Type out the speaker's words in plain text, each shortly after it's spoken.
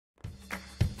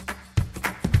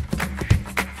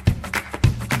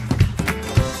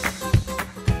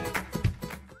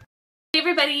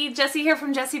everybody, Jessie here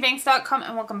from jessiebanks.com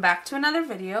and welcome back to another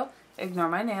video. Ignore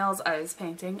my nails, I was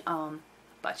painting,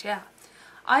 but yeah.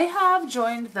 I have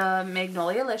joined the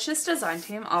Magnolia-licious design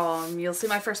team. You'll see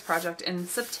my first project in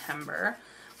September,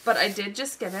 but I did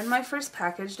just get in my first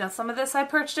package. Now some of this I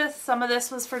purchased, some of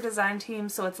this was for design team,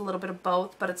 so it's a little bit of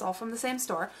both, but it's all from the same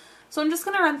store. So I'm just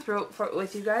going to run through it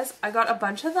with you guys. I got a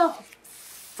bunch of the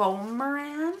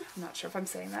foameran, I'm not sure if I'm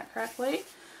saying that correctly,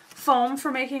 foam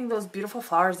for making those beautiful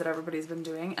flowers that everybody's been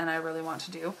doing and I really want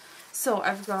to do. So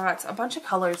I've got a bunch of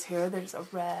colors here. There's a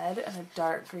red and a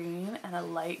dark green and a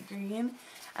light green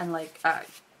and like a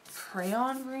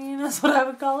crayon green is what I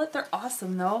would call it. They're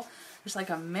awesome though. There's like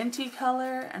a minty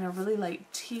color and a really light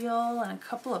teal and a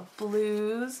couple of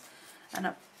blues and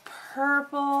a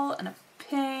purple and a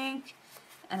pink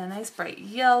and a nice bright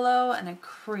yellow and a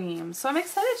cream. So I'm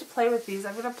excited to play with these.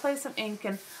 I'm going to play some ink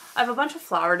and I have a bunch of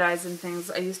flower dyes and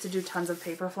things. I used to do tons of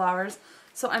paper flowers.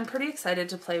 So I'm pretty excited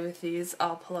to play with these.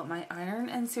 I'll pull out my iron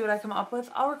and see what I come up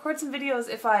with. I'll record some videos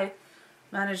if I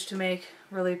manage to make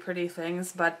really pretty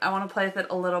things, but I want to play with it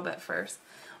a little bit first.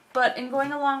 But in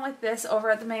going along with this, over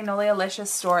at the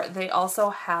Magnolia-licious store, they also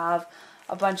have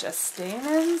a bunch of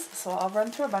stamens. So I'll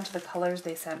run through a bunch of the colors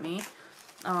they sent me.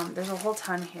 There's a whole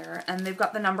ton here, and they've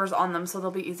got the numbers on them, so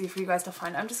they'll be easy for you guys to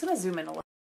find. I'm just going to zoom in a little.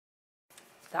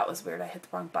 That was weird, I hit the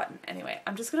wrong button. Anyway,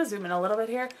 I'm just going to zoom in a little bit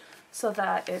here so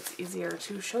that it's easier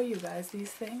to show you guys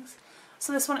these things.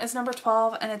 So this one is number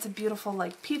 12, and it's a beautiful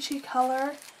like peachy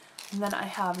color. And then I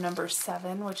have number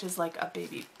 7, which is like a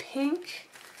baby pink.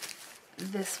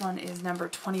 This one is number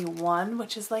 21,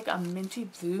 which is like a minty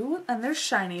blue, and they're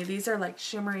shiny. These are like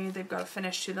shimmery, they've got a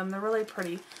finish to them, they're really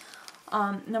pretty.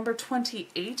 Number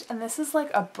 28, and this is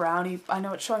like a brownie. I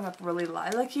know it's showing up really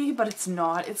lilac-y, but it's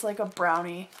not. It's like a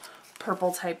brownie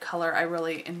purple type color. I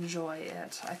really enjoy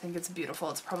it. I think it's beautiful.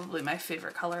 It's probably my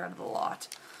favorite color out of the lot.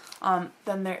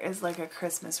 Then there is like a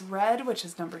Christmas red, which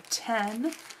is number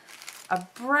 10. A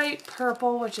bright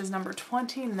purple, which is number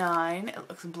 29. It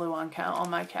looks blue on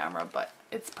my camera, but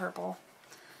it's purple.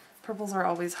 Purples are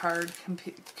always hard.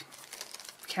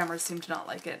 Cameras seem to not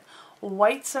like it.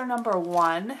 Whites are number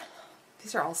 1.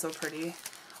 These are also pretty.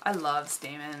 I love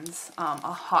stamens.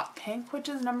 A hot pink, which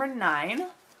is number 9.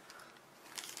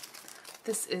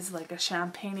 This is like a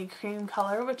champagne-y cream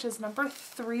color, which is number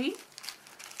 3.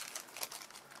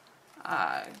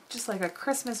 Just like a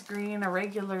Christmas green, a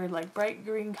regular like bright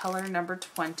green color, number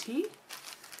 20.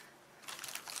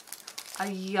 A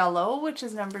yellow, which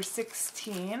is number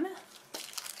 16.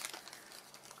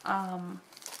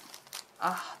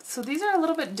 So these are a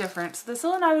little bit different. So this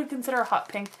one I would consider a hot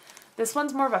pink. This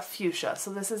one's more of a fuchsia,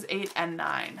 so this is 8 and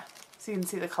 9. So you can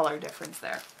see the color difference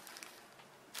there.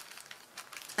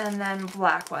 And then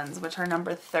black ones, which are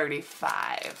number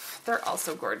 35. They're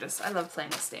also gorgeous. I love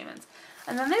playing with stamens.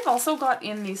 And then they've also got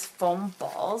in these foam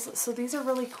balls, so these are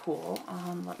really cool.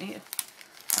 Let me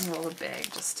unroll the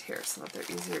bag just here so that they're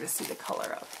easier to see the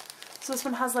color of. So this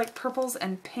one has like purples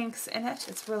and pinks in it.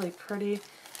 It's really pretty.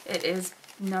 It is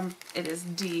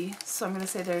D, so I'm going to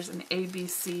say there's an A, B,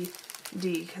 C,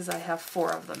 D, because I have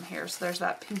 4 of them here. So there's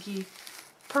that pinky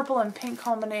purple and pink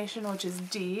combination, which is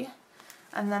D.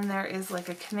 And then there is like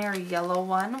a canary yellow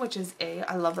one, which is A.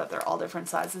 I love that they're all different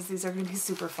sizes. These are going to be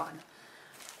super fun.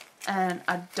 And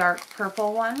a dark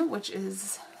purple one, which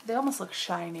is, they almost look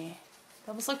shiny. They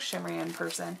almost look shimmery in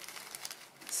person.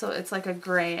 So it's like a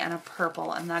gray and a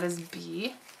purple, and that is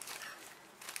B.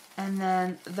 And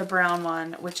then the brown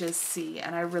one, which is C.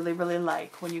 And I really, really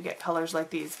like when you get colors like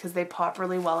these because they pop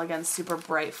really well against super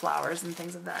bright flowers and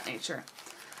things of that nature.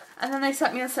 And then they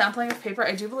sent me a sampling of paper.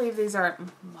 I do believe these are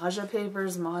Maja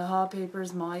papers, Maja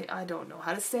papers, I don't know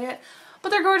how to say it. But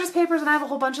they're gorgeous papers and I have a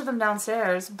whole bunch of them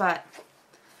downstairs. But,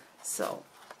 so,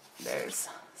 there's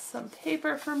some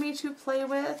paper for me to play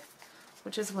with,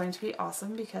 which is going to be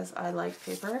awesome because I like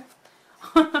paper.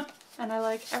 And I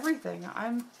like everything.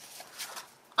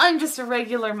 I'm just a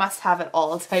regular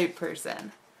must-have-it-all type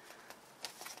person.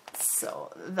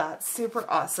 So, that's super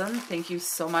awesome. Thank you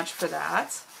so much for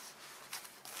that.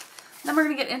 Then we're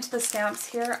going to get into the stamps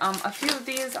here. A few of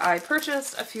these I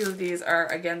purchased. A few of these are,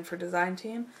 again, for design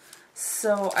team.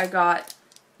 So I got,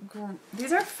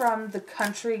 these are from the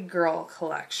Country Girl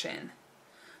collection.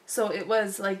 So it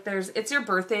was like It's Your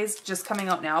Birthday's just coming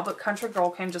out now, but Country Girl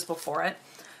came just before it.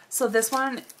 So this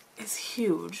one is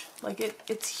huge. Like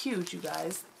it's huge, you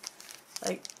guys.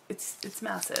 Like it's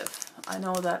massive. I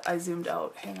know that I zoomed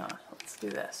out. Hang on, let's do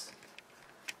this.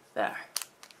 There.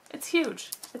 It's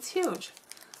huge. It's huge.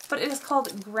 But it is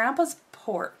called Grandpa's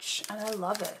Porch, and I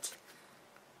love it.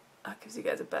 That gives you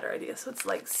guys a better idea. So it's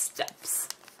like steps.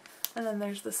 And then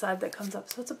there's the side that comes up,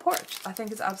 so it's a porch. I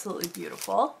think it's absolutely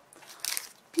beautiful.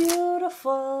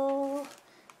 Beautiful.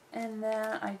 And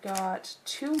then I got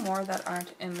 2 more that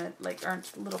aren't in the, like,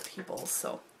 aren't little people,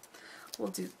 so we'll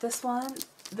do this one.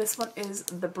 This one is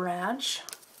the branch.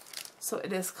 So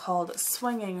it is called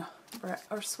swing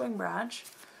branch,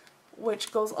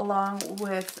 which goes along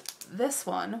with this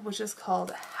one, which is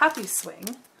called happy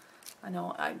swing. I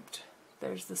know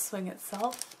there's the swing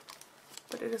itself,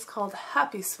 but it is called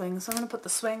happy swing. So I'm going to put the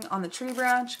swing on the tree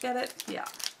branch. Get it? Yeah.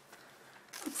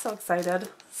 I'm so excited.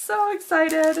 So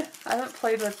excited. I haven't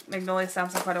played with magnolia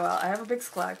stamps in quite a while. I have a big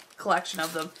collection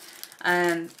of them,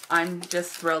 and I'm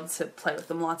just thrilled to play with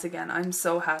them lots again. I'm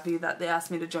so happy that they asked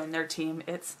me to join their team.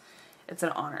 It's an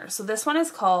honor. So this one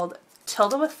is called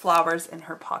Tilda with flowers in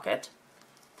her pocket.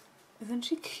 Isn't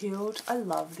she cute? I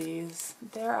love these.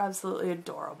 They're absolutely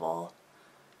adorable.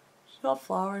 She's got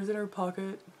flowers in her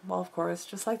pocket. Well, of course,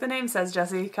 just like the name says,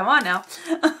 Jessie. Come on now.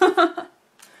 But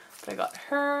I got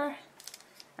her.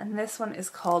 And this one is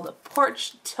called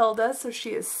Porch Tilda, so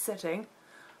she is sitting.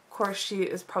 Of course, she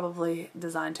is probably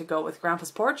designed to go with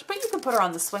Grandpa's porch, but you can put her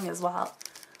on the swing as well.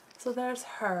 So there's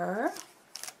her.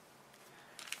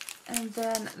 And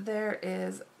then there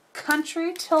is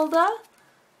Country Tilda.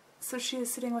 So she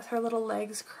is sitting with her little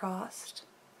legs crossed.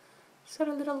 She's got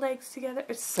her little legs together.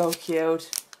 It's so cute.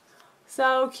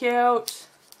 So cute.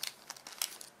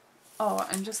 Oh,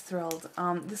 I'm just thrilled.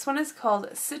 This one is called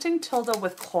Sitting Tilda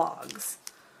with Clogs.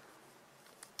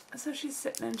 So she's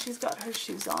sitting and she's got her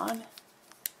shoes on.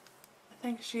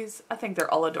 I think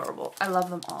they're all adorable. I love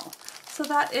them all. So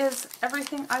that is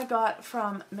everything I got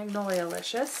from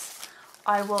Magnolia-licious.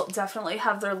 I will definitely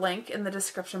have their link in the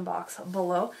description box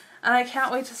below. And I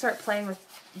can't wait to start playing with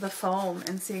the foam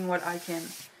and seeing what I can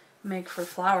make for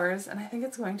flowers. And I think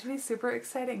it's going to be super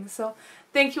exciting. So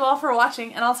thank you all for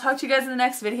watching, and I'll talk to you guys in the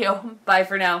next video. Bye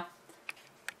for now.